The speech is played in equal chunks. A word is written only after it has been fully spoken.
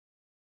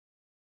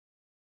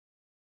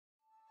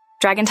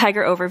Dragon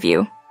Tiger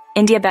Overview,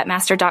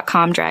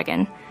 IndiaBetMaster.com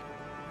Dragon.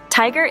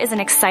 Tiger is an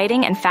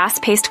exciting and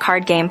fast-paced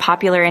card game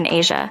popular in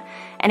Asia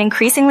and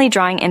increasingly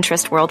drawing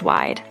interest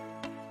worldwide.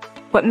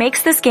 What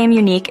makes this game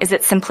unique is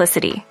its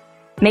simplicity,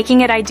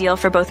 making it ideal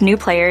for both new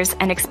players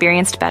and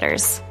experienced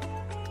bettors.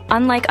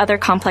 Unlike other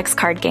complex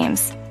card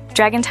games,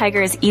 Dragon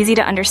Tiger is easy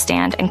to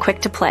understand and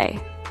quick to play,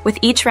 with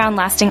each round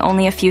lasting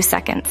only a few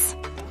seconds.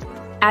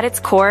 At its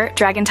core,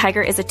 Dragon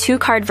Tiger is a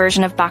two-card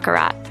version of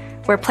Baccarat,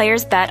 where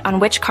players bet on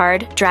which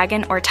card,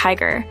 Dragon or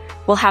Tiger,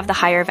 will have the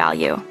higher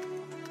value.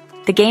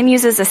 The game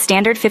uses a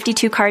standard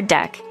 52-card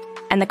deck,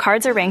 and the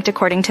cards are ranked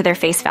according to their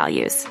face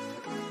values.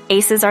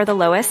 Aces are the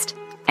lowest,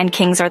 and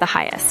kings are the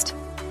highest.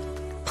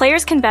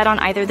 Players can bet on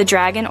either the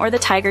Dragon or the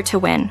Tiger to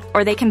win,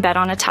 or they can bet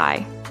on a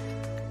tie.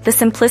 The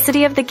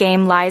simplicity of the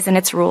game lies in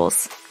its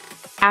rules.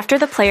 After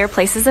the player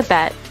places a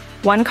bet,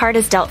 one card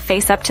is dealt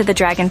face up to the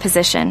Dragon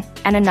position,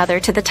 and another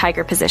to the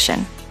Tiger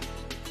position.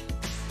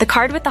 The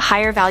card with the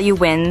higher value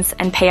wins,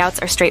 and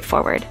payouts are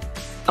straightforward.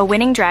 A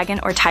winning Dragon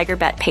or Tiger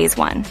bet pays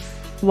 1,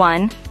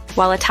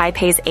 while a tie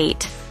pays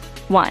 8,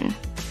 1.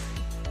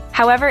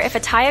 However, if a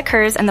tie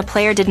occurs and the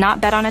player did not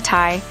bet on a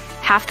tie,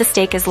 half the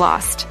stake is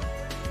lost.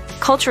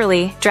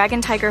 Culturally,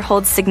 Dragon Tiger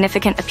holds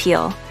significant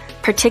appeal,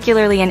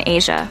 particularly in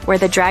Asia, where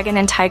the Dragon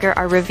and Tiger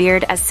are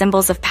revered as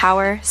symbols of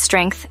power,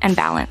 strength, and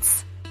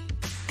balance.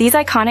 These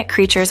iconic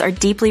creatures are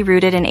deeply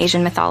rooted in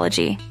Asian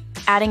mythology,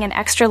 adding an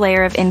extra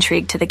layer of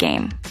intrigue to the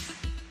game.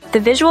 The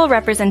visual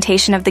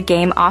representation of the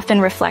game often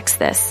reflects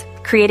this,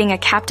 creating a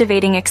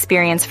captivating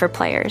experience for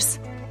players.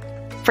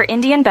 For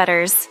Indian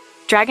bettors,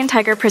 Dragon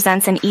Tiger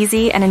presents an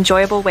easy and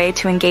enjoyable way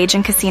to engage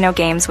in casino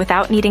games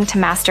without needing to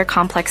master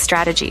complex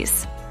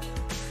strategies.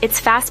 Its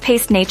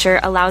fast-paced nature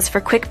allows for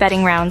quick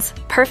betting rounds,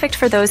 perfect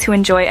for those who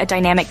enjoy a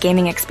dynamic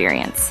gaming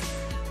experience.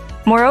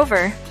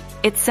 Moreover,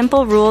 its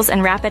simple rules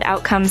and rapid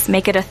outcomes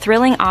make it a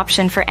thrilling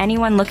option for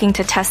anyone looking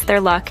to test their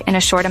luck in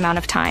a short amount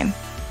of time.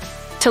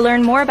 To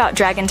learn more about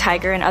Dragon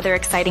Tiger and other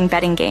exciting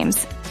betting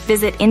games,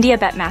 visit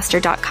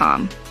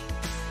IndiaBetMaster.com.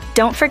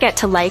 Don't forget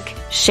to like,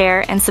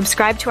 share, and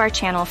subscribe to our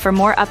channel for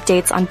more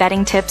updates on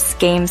betting tips,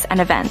 games,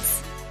 and events.